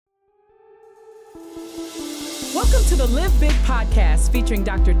Welcome to the Live Big podcast featuring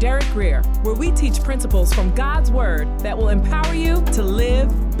Dr. Derek Grier, where we teach principles from God's Word that will empower you to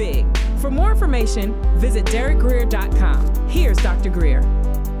live big. For more information, visit derekgrier.com. Here's Dr. Grier.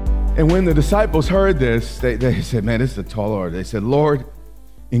 And when the disciples heard this, they said, man, this is a tall order. They said, Lord,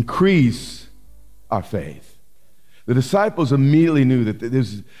 increase our faith. The disciples immediately knew that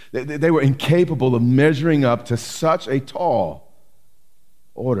they were incapable of measuring up to such a tall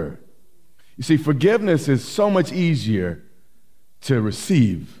order. You see, forgiveness is so much easier to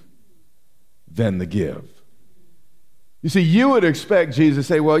receive than to give. You see, you would expect Jesus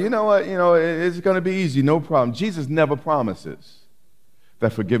to say, well, you know what, it's going to be easy, no problem. Jesus never promises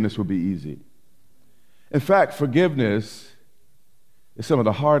that forgiveness will be easy. In fact, forgiveness is some of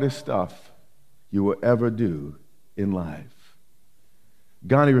the hardest stuff you will ever do in life.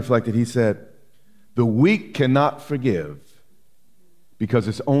 Gandhi reflected, he said, the weak cannot forgive because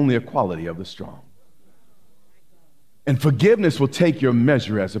it's only a quality of the strong. And forgiveness will take your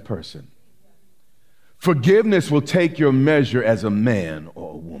measure as a person. Forgiveness will take your measure as a man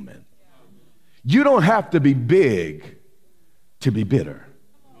or a woman. You don't have to be big to be bitter.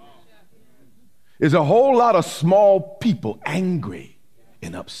 There's a whole lot of small people angry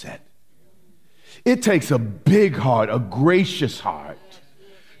and upset. It takes a big heart, a gracious heart,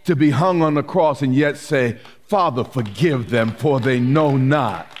 to be hung on the cross and yet say, Father, forgive them, for they know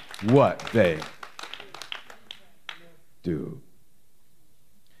not what they do.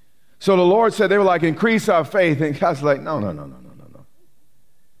 So the Lord said, they were like, increase our faith. And God's like, no.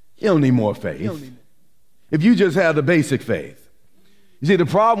 You don't need more faith. If you just have the basic faith. You see, the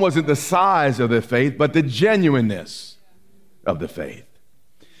problem wasn't the size of the faith, but the genuineness of the faith.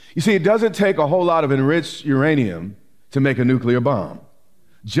 You see, it doesn't take a whole lot of enriched uranium to make a nuclear bomb.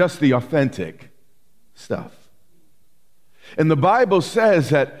 Just the authentic stuff. And the Bible says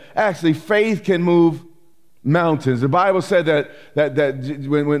that actually faith can move mountains. The Bible said that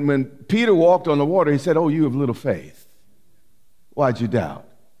when Peter walked on the water, he said, oh, you have little faith. Why'd you doubt?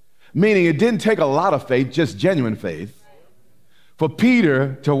 Meaning it didn't take a lot of faith, just genuine faith, for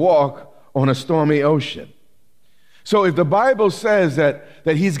Peter to walk on a stormy ocean. So if the Bible says that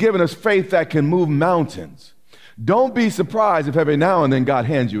he's given us faith that can move mountains, don't be surprised if every now and then God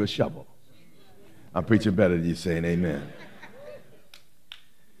hands you a shovel. I'm preaching better than you saying amen.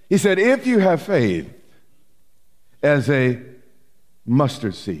 He said, if you have faith as a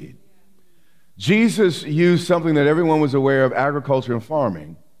mustard seed. Jesus used something that everyone was aware of, agriculture and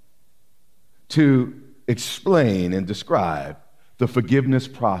farming, to explain and describe the forgiveness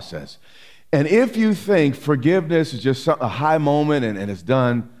process. And if you think forgiveness is just a high moment and it's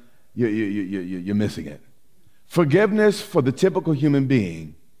done, you're missing it. Forgiveness for the typical human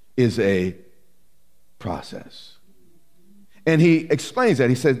being is a process. And he explains that.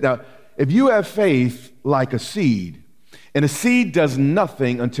 He says, now, if you have faith like a seed, and a seed does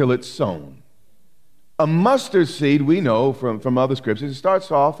nothing until it's sown. A mustard seed, we know from other scriptures, it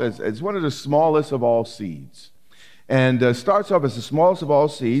starts off as one of the smallest of all seeds. And starts off as the smallest of all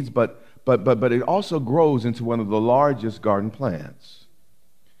seeds, but it also grows into one of the largest garden plants.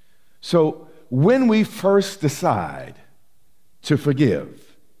 So when we first decide to forgive,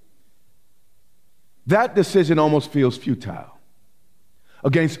 that decision almost feels futile.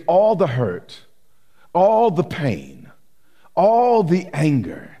 Against all the hurt, all the pain, all the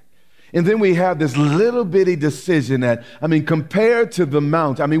anger. And then we have this little bitty decision that, compared to the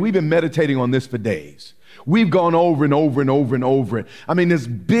mount, we've been meditating on this for days. We've gone over and over and over and over it. This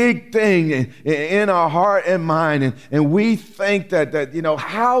big thing in our heart and mind, and we think that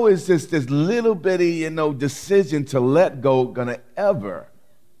how is this little bitty, decision to let go gonna ever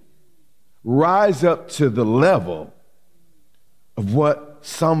rise up to the level of what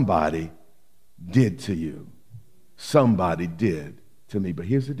somebody did to you? Somebody did to me. But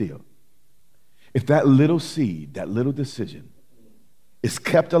here's the deal. If that little seed, that little decision is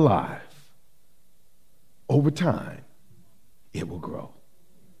kept alive, over time, it will grow.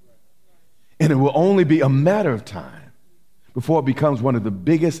 And it will only be a matter of time before it becomes one of the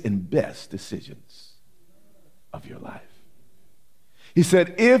biggest and best decisions of your life. He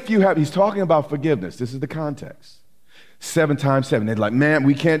said, he's talking about forgiveness. This is the context. 7 times 7. They're like, man,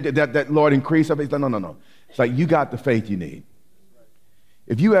 we can't do that Lord increase. He's like, no. It's like, you got the faith you need.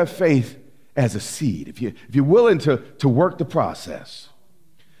 If you have faith as a seed, if you're willing to work the process,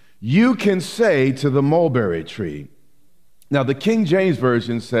 you can say to the mulberry tree. Now, the King James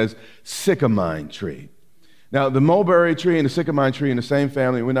Version says sycamine tree. Now, the mulberry tree and the sycamine tree in the same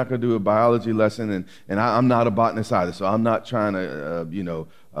family. We're not going to do a biology lesson, and I'm not a botanist either, so I'm not trying to,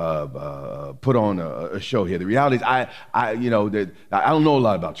 put on a show here. The reality is, I don't know a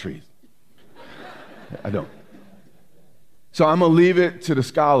lot about trees. I don't. So I'm going to leave it to the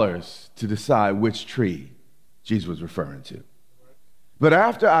scholars to decide which tree Jesus was referring to. But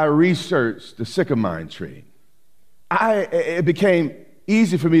after I researched the sycamore tree, it became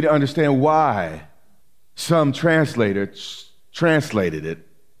easy for me to understand why some translators translated it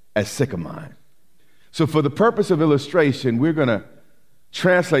as sycamore. So for the purpose of illustration, we're going to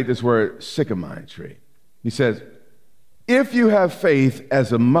translate this word sycamore tree. He says, if you have faith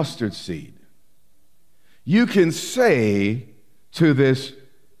as a mustard seed, you can say to this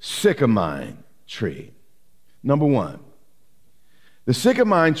sycamore tree. Number one, the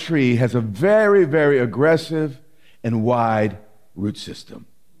sycamore tree has a very, very aggressive and wide root system.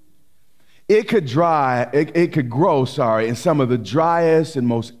 It could grow in some of the driest and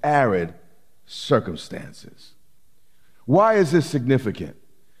most arid circumstances. Why is this significant?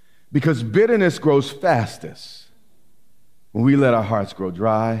 Because bitterness grows fastest when we let our hearts grow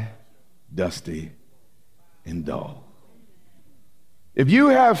dry, dusty, and dull. If you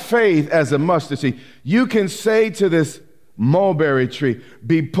have faith as a mustard seed, you can say to this mulberry tree,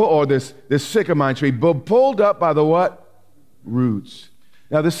 this sycamore tree, be pulled up by the what? Roots.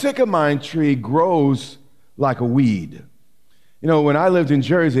 Now, the sycamore tree grows like a weed. You know, when I lived in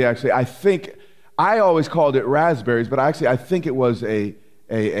Jersey, actually, I always called it raspberries, but I think it was a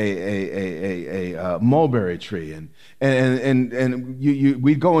mulberry tree, and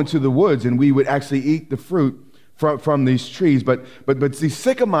we'd go into the woods and we would actually eat the fruit from these trees. But these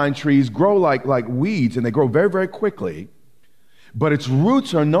sycamore trees grow like weeds, and they grow very, very quickly. But its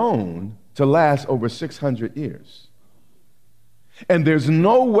roots are known to last over 600 years. And there's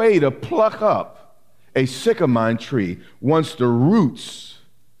no way to pluck up a sycamore tree once the roots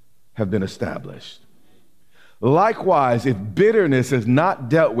have been established. Likewise, if bitterness is not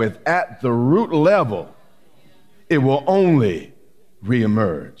dealt with at the root level, it will only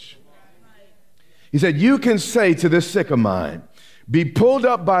reemerge. He said, you can say to this sycamore, be pulled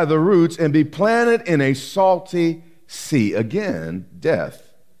up by the roots and be planted in a salty sea. Again,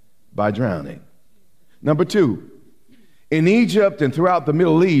 death by drowning. Number two, in Egypt and throughout the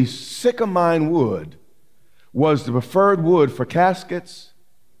Middle East, sycamore wood was the preferred wood for caskets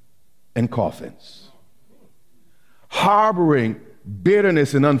and coffins. Harboring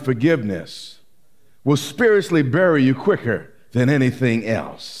bitterness and unforgiveness will spiritually bury you quicker than anything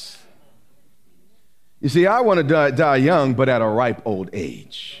else. You see, I want to die young, but at a ripe old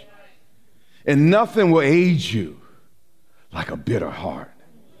age. And nothing will age you like a bitter heart.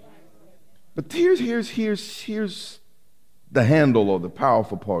 But here's the handle or the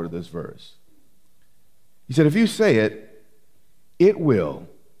powerful part of this verse. He said, if you say it, it will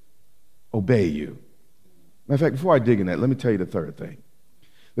obey you. Matter of fact, before I dig in that, let me tell you the third thing.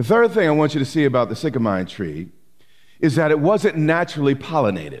 The third thing I want you to see about the sycamore tree is that it wasn't naturally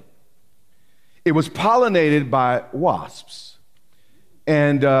pollinated. It was pollinated by wasps.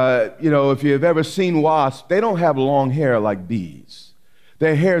 And, if you've ever seen wasps, they don't have long hair like bees.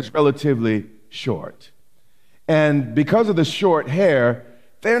 Their hair is relatively short. And because of the short hair,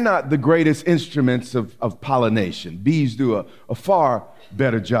 they're not the greatest instruments of pollination. Bees do a far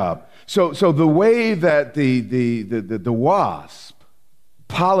better job. So the way that the wasp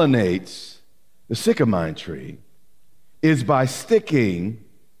pollinates the sycamore tree is by sticking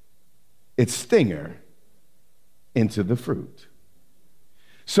its stinger into the fruit.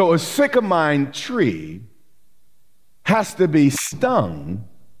 So a sycamore tree has to be stung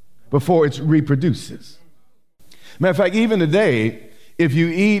before it reproduces. Matter of fact, even today, if you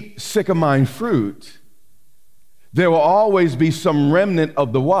eat sycamore fruit, there will always be some remnant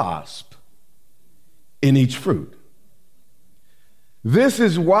of the wasp in each fruit. This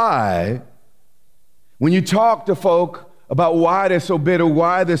is why when you talk to folk about why they're so bitter,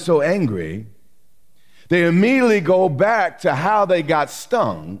 why they're so angry, they immediately go back to how they got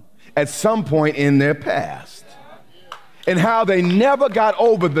stung at some point in their past and how they never got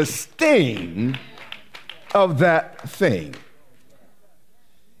over the sting of that thing.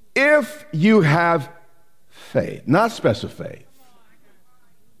 If you have faith, not special faith,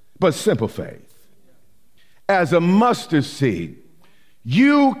 but simple faith, as a mustard seed,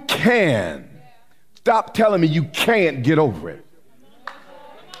 you can. Stop telling me you can't get over it.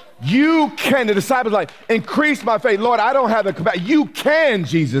 You can. The disciples like, increase my faith. Lord, I don't have the capacity. You can,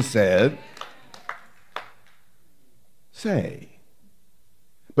 Jesus said. Say.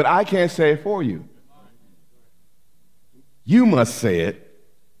 But I can't say it for you. You must say it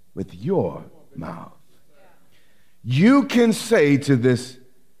with your mouth. You can say to this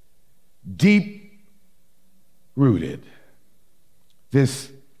deep-rooted,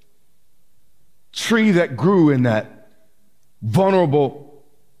 this tree that grew in that vulnerable,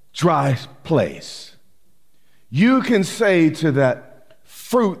 dry place, You can say to that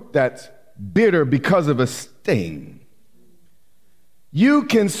fruit that's bitter because of a sting, you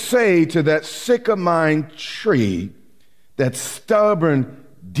can say to that sycamore tree, that stubborn,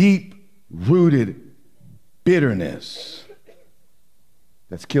 deep-rooted bitterness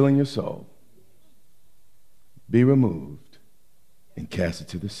that's killing your soul, be removed and cast it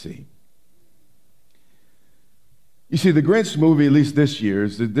to the sea. You see, the Grinch movie, at least this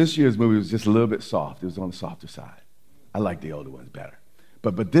year's movie was just a little bit soft. It was on the softer side. I like the older ones better.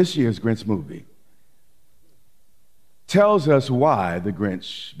 But this year's Grinch movie tells us why the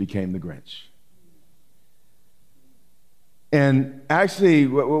Grinch became the Grinch. And actually,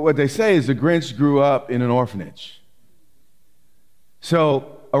 what they say is the Grinch grew up in an orphanage.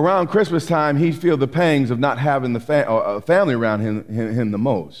 So around Christmas time, he'd feel the pangs of not having a family around him the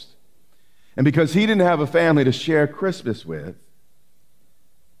most. And because he didn't have a family to share Christmas with,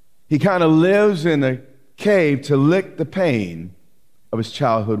 he kind of lives in a cave to lick the pain of his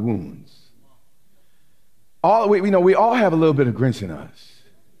childhood wounds. We all have a little bit of Grinch in us.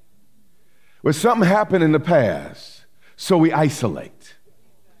 Where something happened in the past, so we isolate.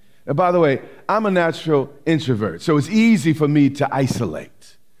 And by the way, I'm a natural introvert, so it's easy for me to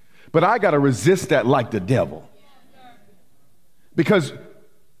isolate. But I got to resist that like the devil. Because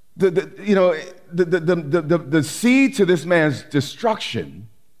the seed to this man's destruction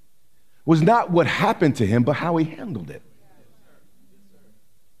was not what happened to him, but how he handled it.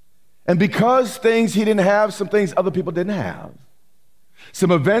 And because things he didn't have, some things other people didn't have, some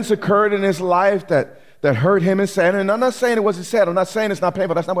events occurred in his life that hurt him and sad. And I'm not saying it wasn't sad. I'm not saying it's not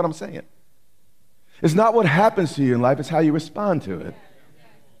painful. That's not what I'm saying. It's not what happens to you in life. It's how you respond to it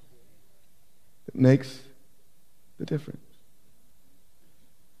that makes the difference.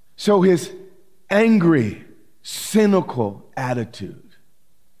 So his angry, cynical attitude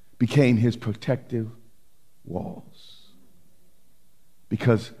became his protective walls.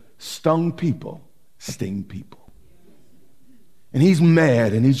 Because stung people sting people. And he's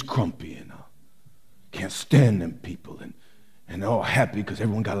mad and he's grumpy and can't stand them people and all happy because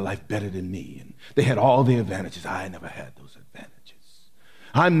everyone got a life better than me and they had all the advantages. I never had those advantages.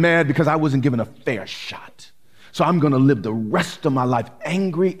 I'm mad because I wasn't given a fair shot. So I'm going to live the rest of my life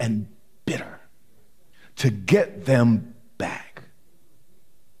angry and bitter to get them back.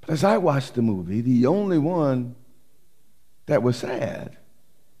 But as I watched the movie, the only one that was sad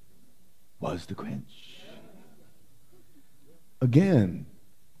was the Grinch. Again,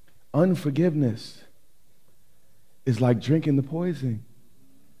 unforgiveness is like drinking the poison,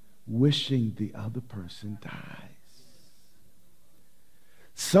 wishing the other person dies.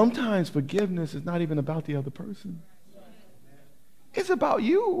 Sometimes forgiveness is not even about the other person. It's about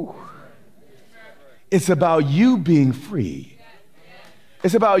you. It's about you being free.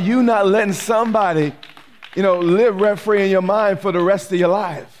 It's about you not letting somebody, live rent-free in your mind for the rest of your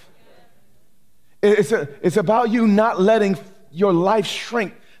life. It's about you not letting your life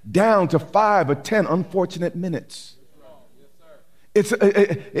shrink down to 5 or 10 unfortunate minutes.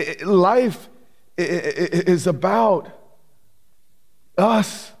 Life is about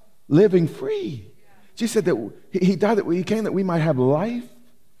us living free. Jesus said that he died that he came that we might have life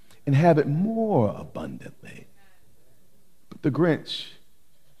and have it more abundantly. But the Grinch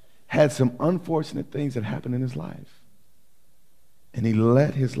had some unfortunate things that happened in his life. And he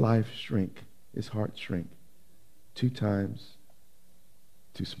let his life shrink, his heart shrink 2 times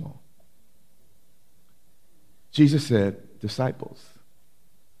too small. Jesus said, disciples,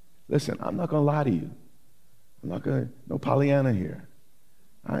 listen, I'm not going to lie to you. I'm not going to, no Pollyanna here.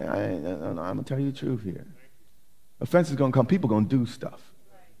 I'm going to tell you the truth here. Offense is going to come. People are going to do stuff.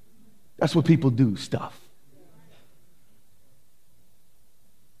 That's what people do, stuff.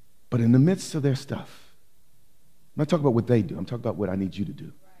 But in the midst of their stuff, I'm not talking about what they do. I'm talking about what I need you to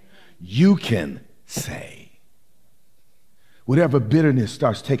do. You can say, whatever bitterness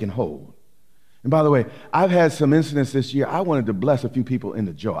starts taking hold. And by the way, I've had some incidents this year. I wanted to bless a few people in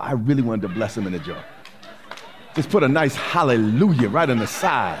the jaw. I really wanted to bless them in the jaw. Just put a nice hallelujah right on the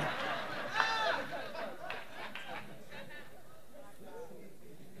side.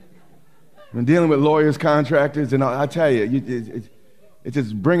 When dealing with lawyers, contractors, and I tell you, it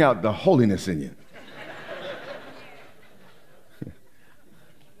just bring out the holiness in you.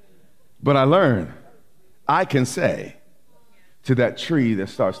 But I learned, I can say to that tree that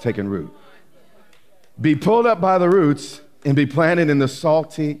starts taking root, be pulled up by the roots and be planted in the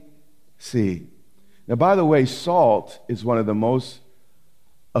salty sea. Now, by the way, salt is one of the most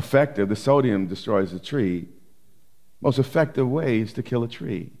effective, the sodium destroys the tree, most effective ways to kill a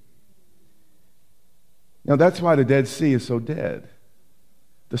tree. Now, that's why the Dead Sea is so dead.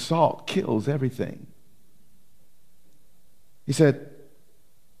 The salt kills everything. He said,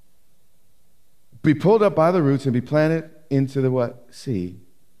 be pulled up by the roots and be planted into the what? Sea.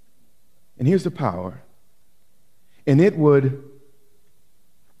 And here's the power. And it would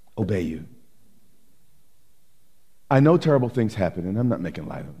obey you. I know terrible things happen, and I'm not making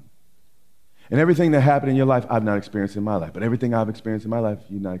light of them. And everything that happened in your life, I've not experienced in my life. But everything I've experienced in my life,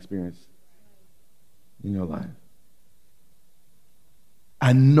 you've not experienced in your life.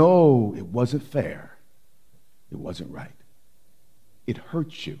 I know it wasn't fair. It wasn't right. It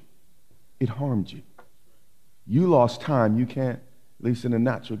hurt you. It harmed you. You lost time you can't, at least in the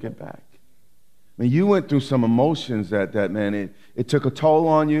natural, get back. I mean, you went through some emotions that man, it took a toll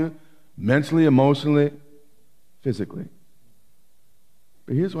on you, mentally, emotionally, physically.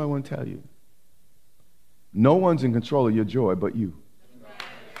 But here's what I want to tell you. No one's in control of your joy but you.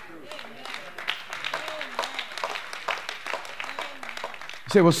 You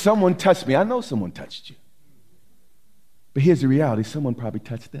say, well, someone touched me. I know someone touched you. But here's the reality. Someone probably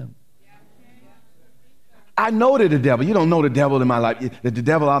touched them. I know that the devil, you don't know the devil in my life, the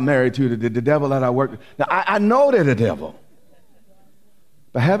devil I'm married to, the devil that I work with. Now, I know they're the devil.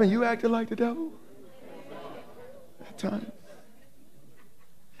 But haven't you acted like the devil at times?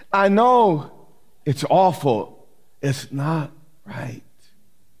 I know it's awful. It's not right.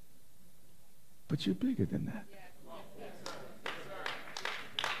 But you're bigger than that.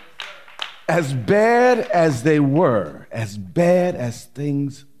 As bad as they were, as bad as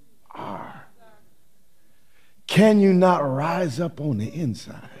things are, can you not rise up on the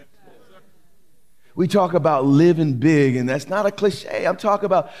inside? We talk about living big, and that's not a cliche. I'm talking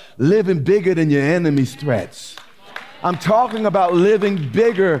about living bigger than your enemy's threats. I'm talking about living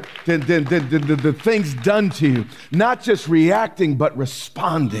bigger than the things done to you. Not just reacting, but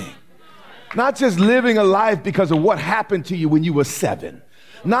responding. Not just living a life because of what happened to you when you were 7.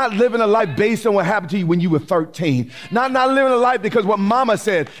 Not living a life based on what happened to you when you were 13. Not living a life because what mama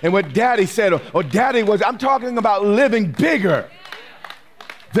said and what daddy said or daddy was. I'm talking about living bigger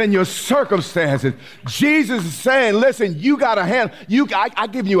than your circumstances. Jesus is saying, listen, you got a hand. I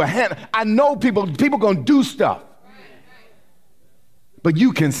give you a hand. I know people going to do stuff. But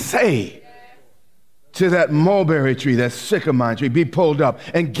you can say to that mulberry tree, that sycamore tree, be pulled up.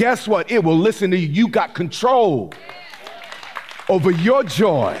 And guess what? It will listen to you. You got control over your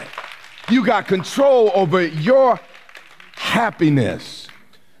joy. You got control over your happiness.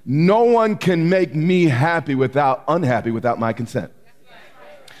 No one can make me unhappy without my consent.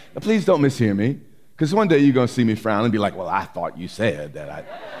 Now, please don't mishear me, because one day you're going to see me frown and be like, well, I thought you said that.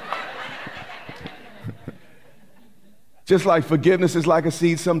 Just like forgiveness is like a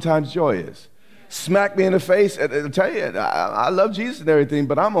seed, sometimes joy is. Smack me in the face, and I'll tell you, I love Jesus and everything,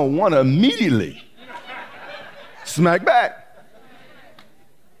 but I'm going to want to immediately smack back.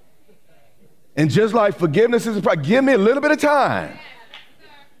 And just like forgiveness is a problem, give me a little bit of time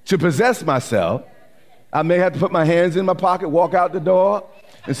to possess myself. I may have to put my hands in my pocket, walk out the door,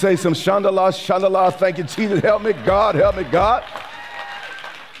 and say some shandala, shandala, thank you, Jesus, help me, God, help me, God.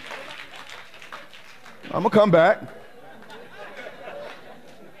 I'm going to come back.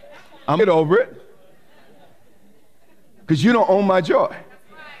 I'm going to get over it. Because you don't own my joy.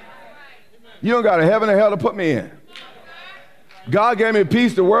 You don't got a heaven or hell to put me in. God gave me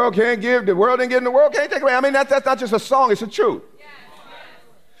peace the world can't give. The world didn't give, and the world can't take away. I mean, that's not just a song, it's the truth.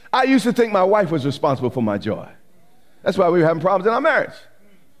 I used to think my wife was responsible for my joy. That's why we were having problems in our marriage.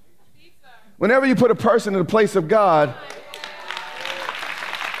 Whenever you put a person in the place of God,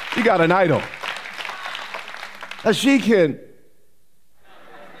 you got an idol. Now she can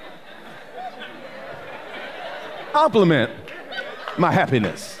compliment my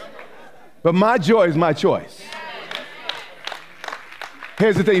happiness, but my joy is my choice.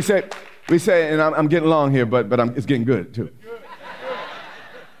 Here's the thing, we say, and I'm getting long here, but it's getting good too.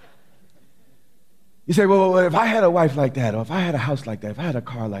 You say, well, if I had a wife like that, or if I had a house like that, if I had a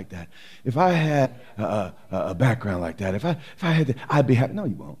car like that, if I had a background like that, if I had that, I'd be happy. No,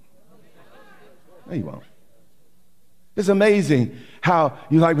 you won't. No, you won't. It's amazing how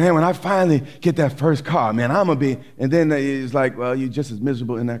you're like, man, when I finally get that first car, man, I'm going to be, and then it's like, well, you're just as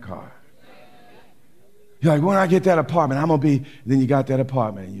miserable in that car. You're like, when I get that apartment, I'm going to be, and then you got that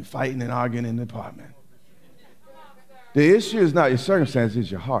apartment, and you're fighting and arguing in the apartment. The issue is not your circumstances,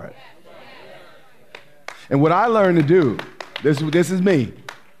 it's your heart. And what I learned to do, this is me,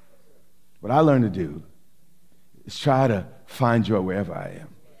 what I learned to do is try to find joy wherever I am.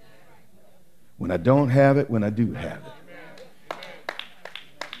 When I don't have it, when I do have it.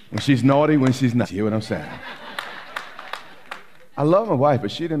 When she's naughty, when she's not. You hear what I'm saying? I love my wife, but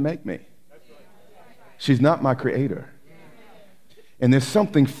she didn't make me. She's not my creator. And there's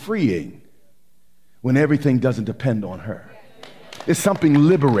something freeing when everything doesn't depend on her. There's something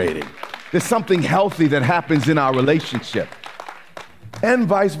liberating. There's something healthy that happens in our relationship. And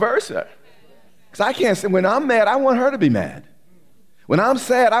vice versa. Because I can't say, when I'm mad, I want her to be mad. When I'm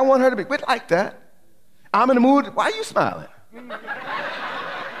sad, I want her to be, we're like that. I'm in the mood, why are you smiling?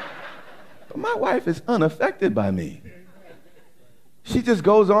 But my wife is unaffected by me. She just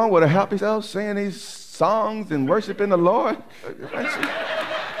goes on with her happy self, singing these songs and worshiping the Lord.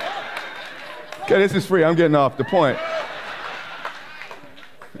 Okay, this is free. I'm getting off the point.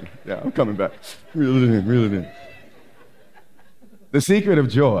 Yeah, I'm coming back. Reel it in. The secret of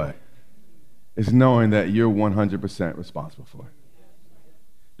joy is knowing that you're 100% responsible for it.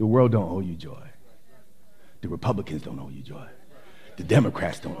 The world don't owe you joy. The Republicans don't owe you joy. The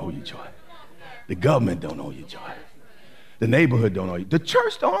Democrats don't owe you joy. The government don't owe you joy. The neighborhood don't owe you. The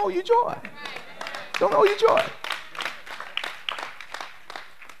church don't owe you joy. Don't owe you joy.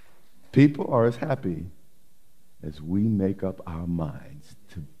 People are as happy as we make up our minds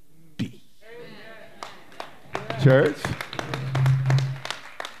to be. Church,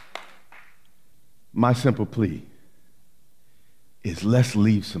 my simple plea is let's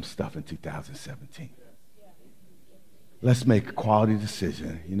leave some stuff in 2017. Let's make a quality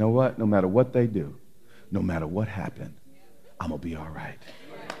decision. You know what? No matter what they do, no matter what happened, I'm going to be all right.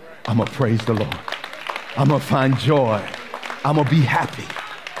 I'm going to praise the Lord. I'm going to find joy. I'm going to be happy.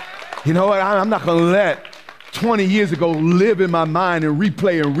 You know what? I'm not going to let 20 years ago live in my mind and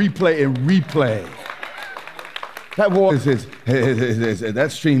replay and replay and replay. That war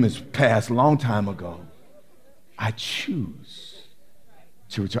that stream is passed a long time ago. I choose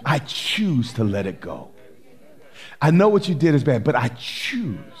to return. I choose to let it go. I know what you did is bad, but I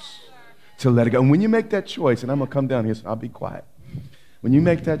choose to let it go. And when you make that choice, and I'm going to come down here, so I'll be quiet. When you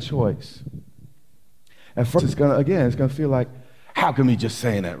make that choice, at first it's going to feel like, how can me just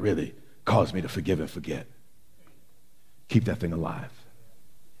saying that really cause me to forgive and forget? Keep that thing alive.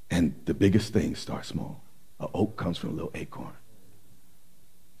 And the biggest thing starts small. An oak comes from a little acorn.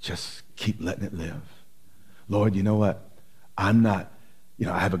 Just keep letting it live. Lord, you know what? I'm not,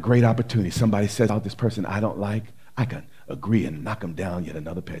 I have a great opportunity. Somebody says about this person I don't like. I can agree and knock them down yet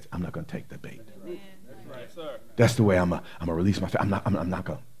another pitch. I'm not going to take the bait. That's the way I'm going to release my faith. I'm not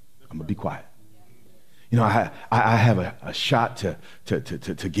going to be quiet. I have a shot to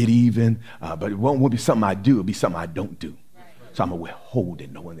get even, but it won't be something I do. It'll be something I don't do. So I'm going to withhold it.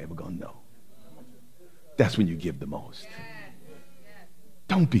 No one's ever going to know. That's when you give the most.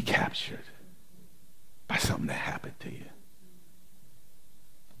 Don't be captured by something that happened to you.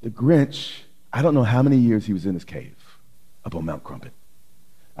 The Grinch, I don't know how many years he was in his cave up on Mount Crumpet.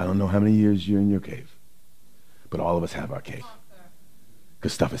 I don't know how many years you're in your cave. But all of us have our cave.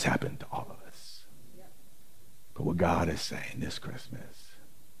 Because stuff has happened to all of us. But what God is saying this Christmas,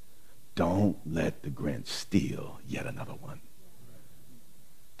 don't let the Grinch steal yet another one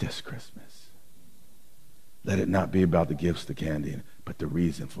this Christmas. Let it not be about the gifts, the candy, but the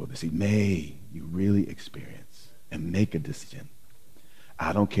reason for this. May you really experience and make a decision.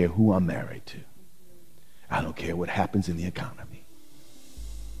 I don't care who I'm married to. I don't care what happens in the economy.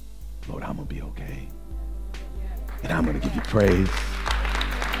 Lord, I'm going to be okay. And I'm going to give you praise.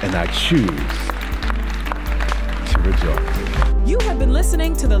 And I choose to rejoice. You have been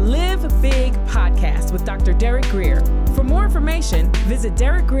listening to the Live Big podcast with Dr. Derek Grier. For more information, visit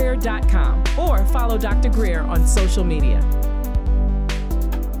derekgrier.com or follow Dr. Grier on social media.